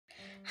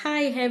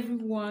Hi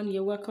everyone,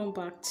 you're welcome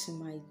back to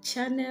my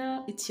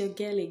channel. It's your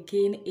girl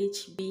again,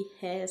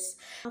 HBS.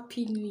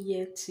 Happy New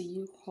Year to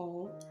you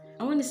all.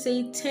 I want to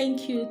say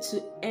thank you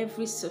to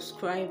every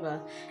subscriber,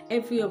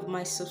 every of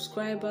my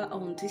subscriber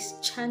on this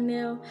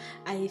channel.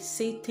 I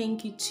say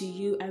thank you to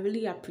you. I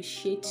really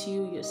appreciate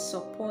you, your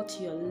support,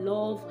 your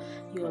love,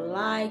 your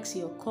likes,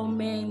 your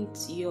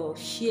comments, your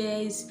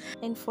shares,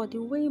 and for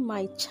the way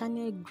my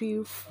channel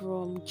grew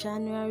from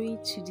January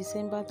to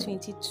December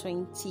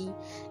 2020.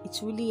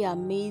 It's really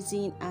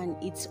amazing, and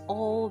it's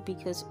all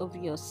because of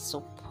your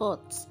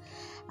support.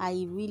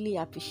 I really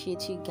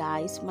appreciate you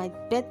guys. My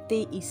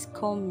birthday is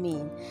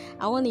coming.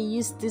 I want to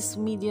use this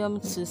medium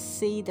to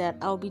say that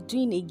I'll be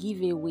doing a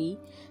giveaway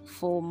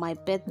for my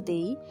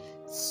birthday.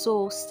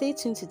 So stay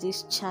tuned to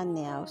this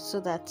channel so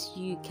that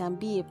you can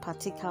be a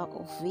partaker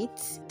of it.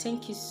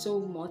 Thank you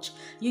so much.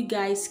 You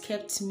guys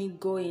kept me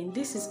going.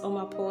 This is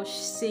Oma Posh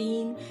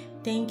saying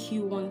thank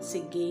you once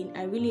again.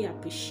 I really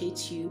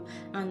appreciate you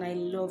and I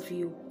love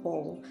you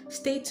all.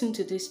 Stay tuned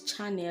to this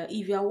channel.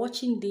 If you are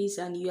watching this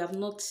and you have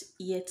not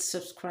yet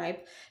subscribed,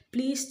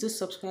 please do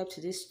subscribe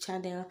to this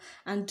channel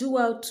and do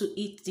well to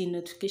hit the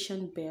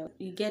notification bell.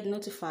 You get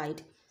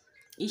notified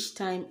each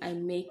time I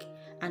make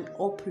an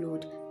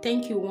upload.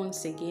 Thank you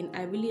once again.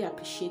 I really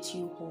appreciate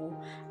you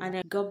all,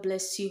 and God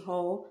bless you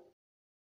all.